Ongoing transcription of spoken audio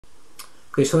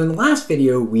Okay, so in the last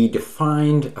video, we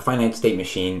defined a finite state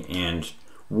machine and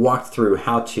walked through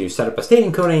how to set up a state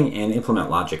encoding and implement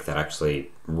logic that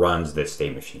actually runs this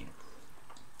state machine.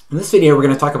 In this video, we're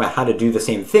going to talk about how to do the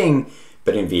same thing,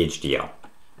 but in VHDL.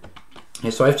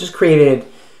 Okay, so I've just created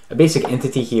a basic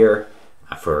entity here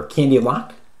for Candy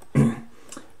Lock, and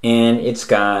it's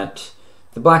got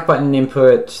the black button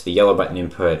input, the yellow button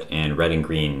input, and red and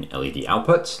green LED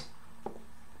outputs.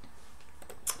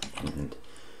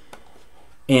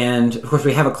 And of course,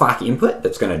 we have a clock input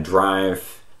that's going to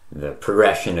drive the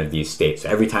progression of these states. So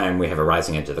every time we have a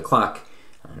rising edge of the clock,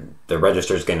 the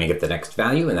register is going to get the next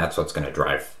value, and that's what's going to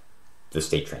drive the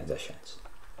state transitions.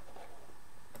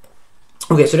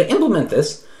 Okay, so to implement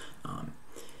this,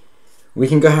 we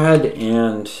can go ahead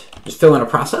and just fill in a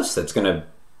process that's going to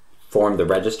form the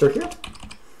register here.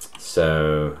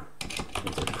 So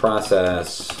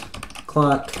process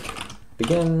clock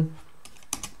begin,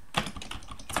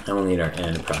 and we'll need our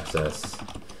end process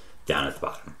down at the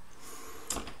bottom.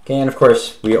 Okay, and of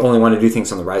course, we only want to do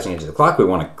things on the rising edge of the clock. We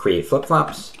want to create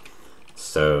flip-flops.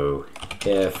 So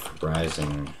if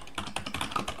rising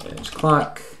edge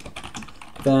clock,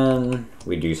 then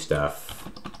we do stuff,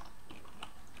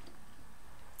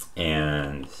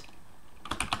 and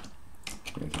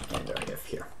we can end our if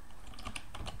here.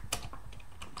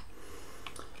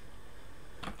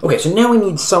 Okay, so now we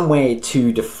need some way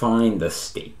to define the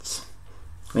states.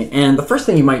 And the first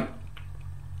thing you might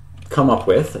come up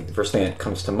with, like the first thing that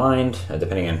comes to mind,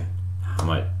 depending on how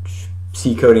much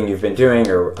C coding you've been doing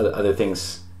or other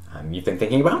things you've been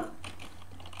thinking about,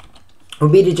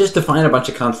 would be to just define a bunch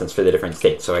of constants for the different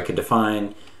states. So I could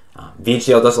define,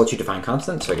 VHDL does let you define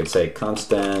constants, so I could say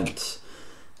constant,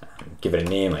 give it a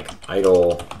name like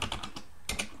idle,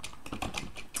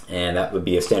 and that would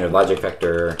be a standard logic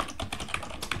vector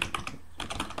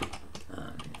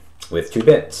with 2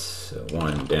 bits, so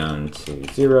 1 down to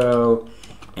 0,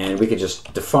 and we could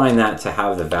just define that to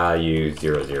have the value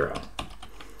 0, 0.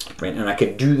 Right? And I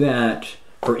could do that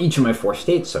for each of my 4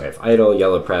 states. So I have idle,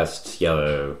 yellow pressed,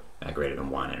 yellow greater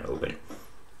than 1, and open.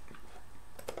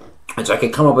 And so I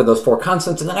could come up with those 4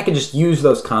 constants, and then I could just use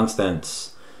those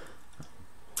constants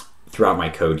throughout my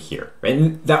code here. Right?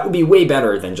 And that would be way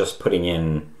better than just putting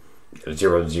in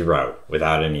 0, 0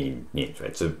 without any names.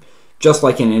 Right? So just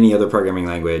like in any other programming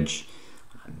language,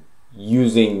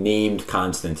 using named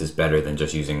constants is better than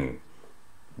just using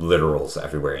literals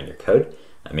everywhere in your code.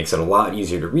 That makes it a lot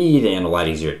easier to read and a lot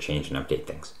easier to change and update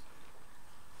things.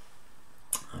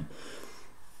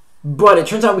 But it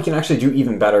turns out we can actually do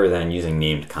even better than using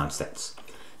named constants.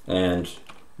 And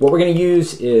what we're going to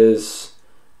use is,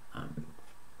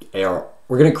 we're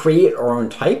going to create our own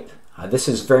type. This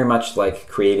is very much like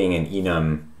creating an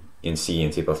enum in C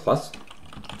and C++.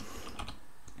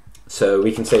 So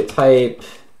we can say type,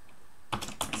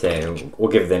 say we'll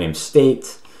give the name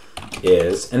state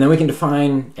is, and then we can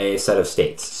define a set of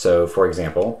states. So for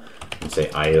example, we can say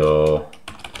idle,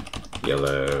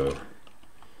 yellow,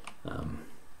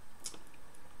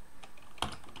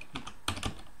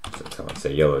 so let's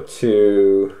say yellow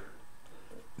 2,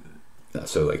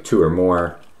 so like 2 or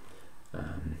more.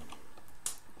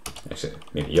 Actually,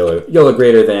 maybe yellow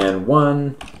greater than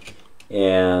 1,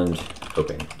 and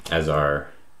open as our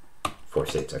 4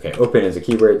 states. Okay, open is a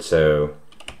keyword, so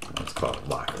let's call it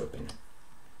lock open.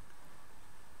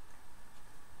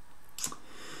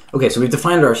 Okay, so we've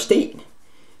defined our state,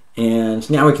 and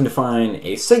now we can define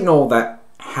a signal that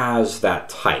has that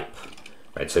type.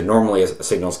 Right? So normally a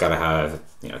signal's got to have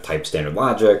type standard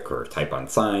logic or type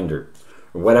unsigned or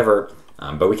whatever,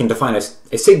 but we can define a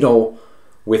signal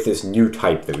with this new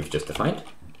type that we've just defined.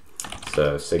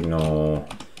 So signal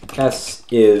S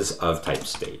is of type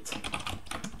state.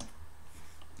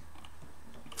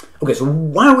 Okay, so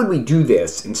why would we do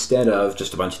this instead of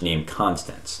just a bunch of named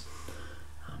constants?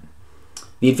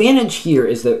 The advantage here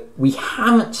is that we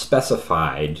haven't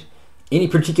specified any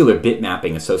particular bit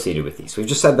mapping associated with these. We've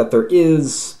just said that there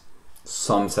is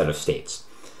some set of states.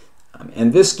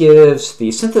 And this gives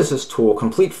the synthesis tool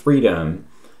complete freedom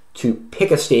to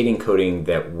pick a state encoding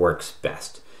that works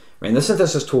best. And the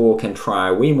synthesis tool can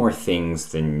try way more things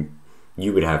than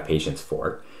you would have patience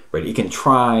for. Right? It can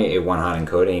try a one-hot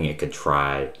encoding. It could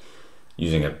try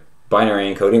using a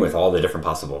binary encoding with all the different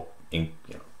possible,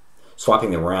 swapping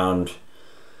them around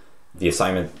the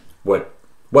assignment, what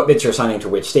bits you're assigning to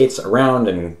which states around,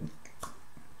 and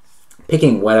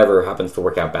picking whatever happens to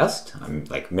work out best. I'm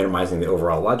like minimizing the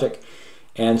overall logic.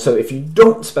 And so if you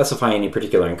don't specify any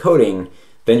particular encoding,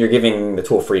 then you're giving the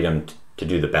tool freedom to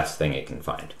do the best thing it can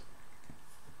find.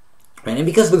 And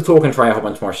because the tool can try a whole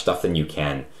bunch more stuff than you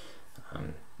can,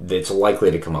 it's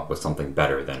likely to come up with something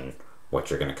better than what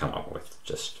you're going to come up with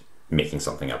just making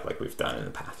something up like we've done in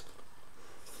the past.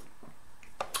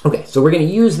 Okay, so we're going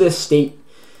to use this state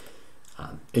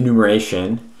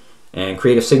enumeration and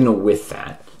create a signal with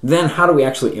that. Then how do we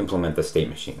actually implement the state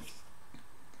machine?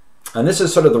 And this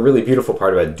is sort of the really beautiful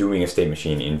part about doing a state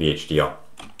machine in VHDL.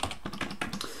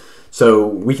 So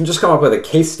we can just come up with a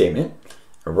case statement,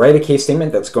 write a case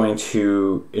statement that's going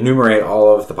to enumerate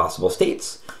all of the possible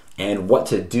states and what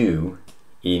to do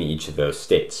in each of those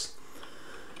states.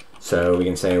 So we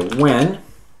can say when,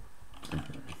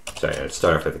 sorry, let's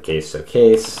start off with the case. So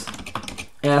case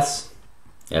S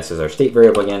is our state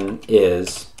variable again,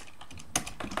 is,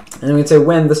 and then we can say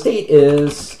when the state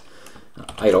is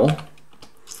idle.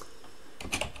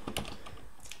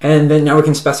 And then now we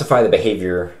can specify the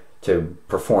behavior to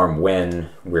perform when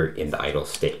we're in the idle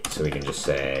state. So we can just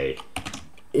say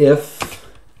if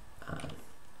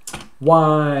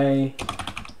y,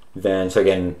 then, so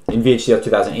again, in VHDL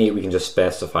 2008, we can just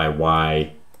specify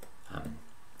y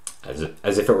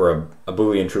as if it were a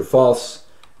Boolean true-false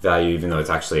value, even though it's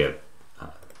actually a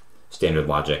standard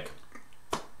logic.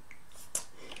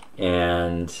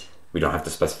 And we don't have to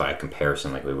specify a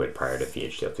comparison like we would prior to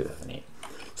VHDL 2008.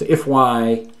 So if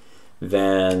y,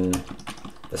 then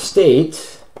the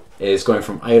state is going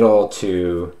from idle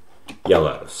to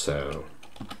yellow. So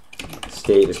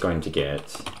state is going to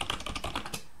get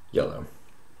yellow.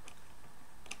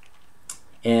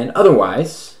 And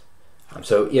otherwise,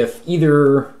 so if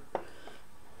either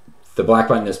the black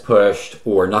button is pushed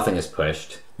or nothing is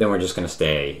pushed, then we're just going to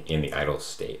stay in the idle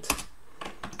state.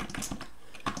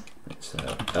 So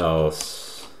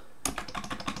else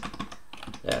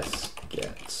S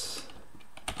gets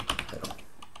idle.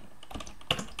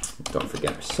 Don't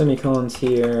forget our semicolons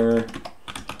here.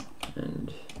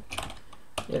 And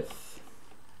if.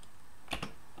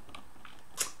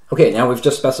 Okay, now we've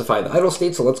just specified the idle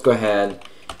state, so let's go ahead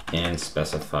and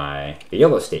specify the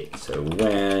yellow state. So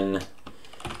when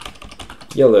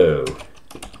yellow.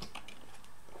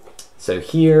 So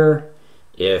here,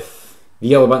 if the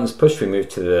yellow button is pushed, we move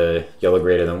to the yellow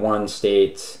greater than 1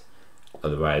 state.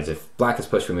 Otherwise, if black is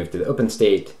pushed, we move to the open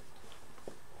state,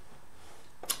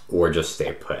 or just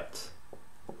stay put.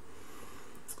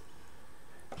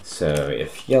 So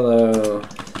if yellow,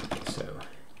 so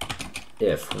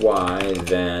if y,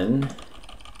 then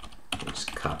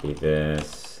just copy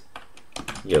this,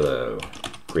 yellow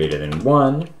greater than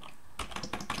 1,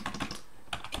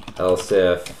 else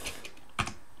if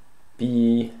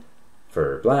b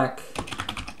for black,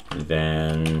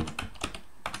 then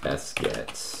S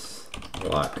gets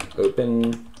lock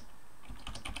open,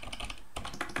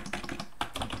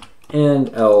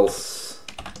 and else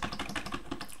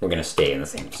we're going to stay in the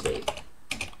same state.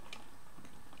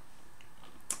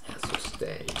 S will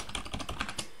stay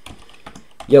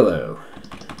yellow,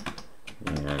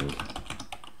 and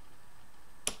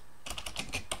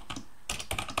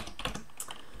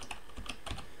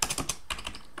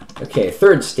okay,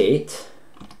 third state.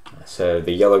 So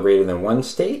the yellow greater than 1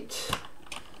 state.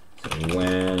 So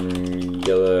when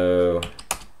yellow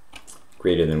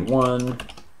greater than 1,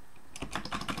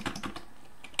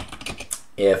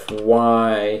 if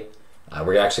y,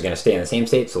 we're actually going to stay in the same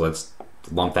state, so let's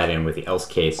lump that in with the else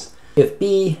case. If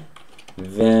b,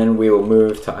 then we will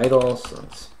move to idle, so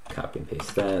let's copy and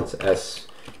paste that. So S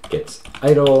gets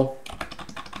idle,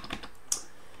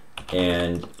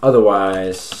 and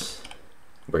otherwise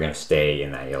we're going to stay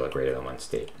in that yellow greater than 1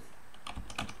 state.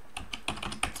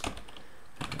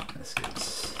 This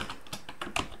gets,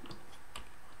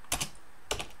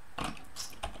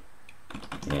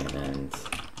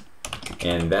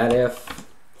 and that if,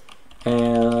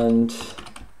 and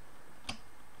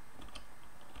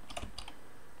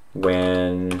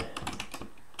when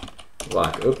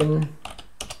lock open.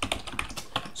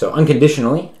 So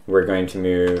unconditionally, we're going to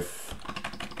move,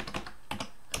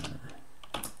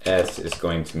 S is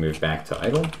going to move back to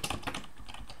idle.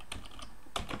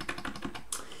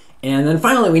 And then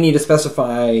finally, we need to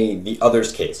specify the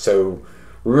others case. So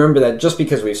remember that just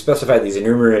because we've specified these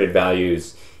enumerated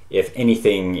values, if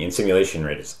anything in simulation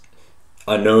rate is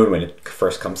unknown when it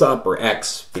first comes up, or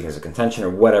X because of contention or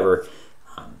whatever,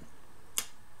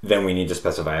 then we need to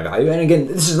specify a value. And again,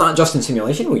 this is not just in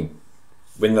simulation.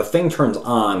 When the thing turns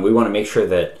on, we want to make sure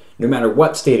that no matter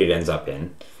what state it ends up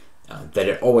in, that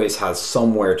it always has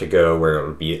somewhere to go where it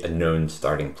would be a known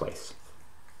starting place.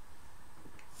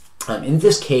 In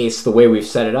this case, the way we've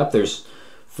set it up, there's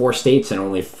 4 states and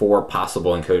only 4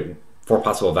 possible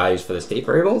values for the state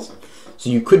variables. So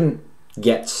you couldn't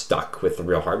get stuck with the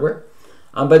real hardware.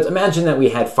 But imagine that we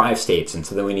had 5 states, and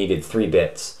so then we needed 3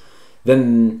 bits.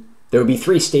 Then there would be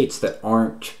 3 states that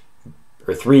aren't,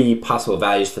 or 3 possible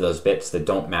values for those bits that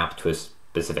don't map to a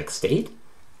specific state.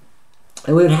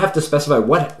 And we would have to specify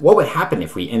what would happen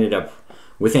if we ended up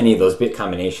with any of those bit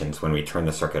combinations when we turn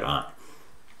the circuit on.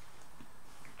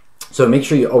 So make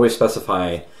sure you always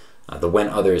specify the when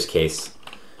others case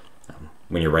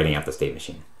when you're writing out the state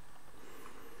machine.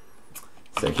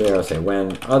 So here I'll say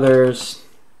when others,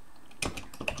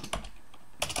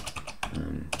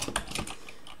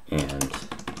 and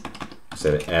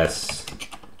so S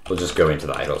will just go into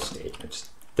the idle state. It's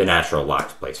the natural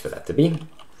locked place for that to be.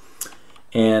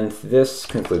 And this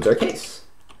concludes our case.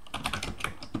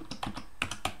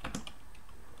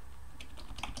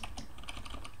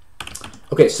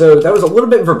 Okay, so that was a little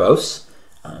bit verbose,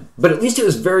 but at least it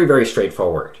was very, very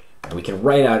straightforward. We can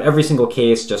write out every single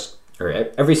case, or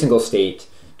every single state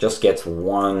just gets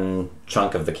one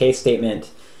chunk of the case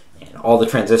statement, and all the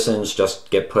transitions just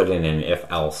get put in an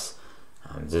if-else.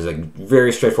 This is a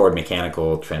very straightforward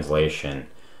mechanical translation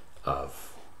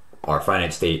of our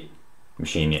finite state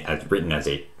machine as written as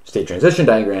a state transition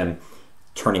diagram,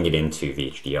 turning it into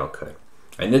VHDL code.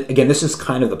 And again, this is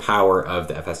kind of the power of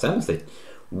the FSMs, that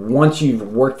once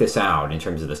you've worked this out in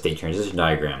terms of the state transition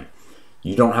diagram,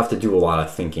 you don't have to do a lot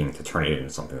of thinking to turn it into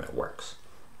something that works.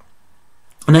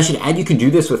 And I should add, you can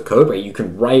do this with code, right? You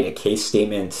can write a case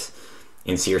statement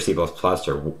in C or C++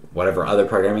 or whatever other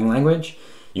programming language.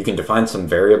 You can define some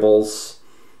variables,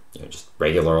 just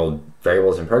regular old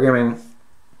variables in programming,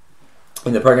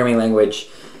 in the programming language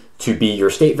to be your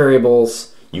state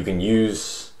variables. You can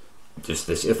use just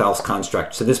this if-else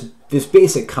construct. So this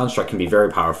basic construct can be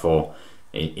very powerful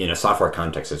in a software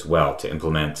context as well to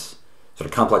implement sort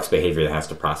of complex behavior that has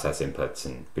to process inputs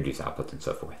and produce outputs and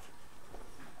so forth.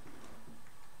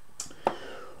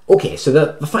 Okay, so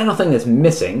the final thing that's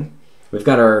missing, we've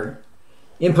got our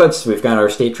inputs, we've got our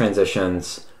state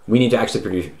transitions, we need to actually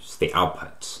produce the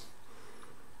outputs.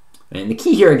 And the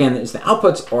key here again is the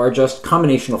outputs are just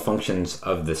combinational functions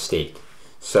of the state.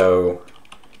 So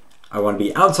I want to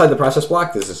be outside the process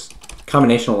block. This is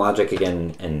combinational logic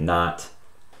again and not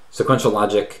sequential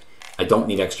logic. I don't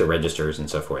need extra registers and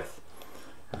so forth.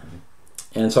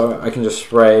 And so I can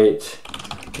just write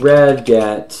red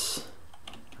get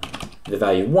the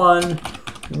value 1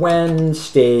 when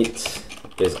state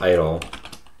is idle,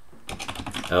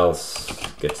 else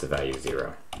gets the value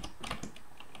 0.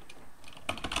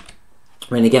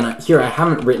 And again, here I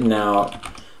haven't written out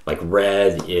like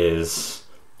red is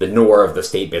the NOR of the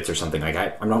state bits or something. Like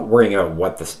I'm not worrying about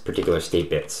what the particular state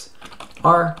bits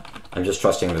are. I'm just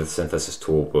trusting that the synthesis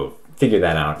tool will figure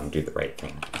that out and do the right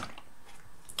thing.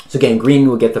 So again, green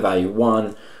will get the value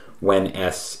 1 when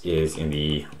S is in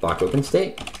the block open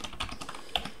state,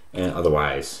 and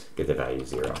otherwise get the value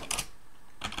 0.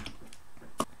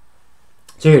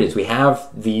 So here it is. We have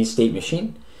the state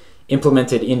machine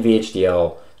implemented in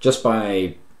VHDL just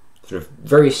by sort of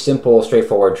very simple,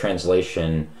 straightforward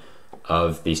translation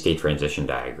of the state transition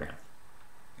diagram.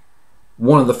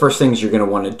 One of the first things you're going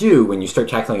to want to do when you start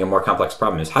tackling a more complex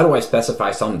problem is, how do I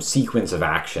specify some sequence of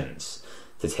actions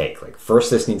to take? Like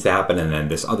first this needs to happen and then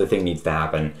this other thing needs to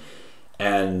happen.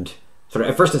 And sort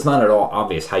of at first it's not at all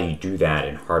obvious how you do that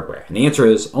in hardware. And the answer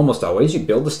is almost always you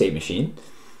build the state machine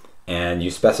and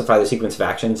you specify the sequence of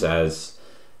actions as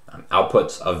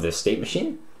outputs of this state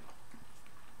machine.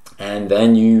 And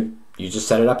then you just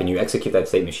set it up and you execute that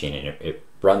state machine, and it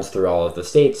runs through all of the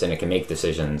states and it can make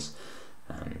decisions.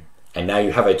 And now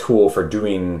you have a tool for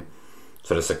doing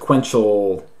sort of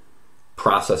sequential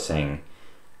processing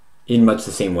in much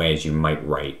the same way as you might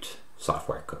write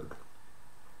software code.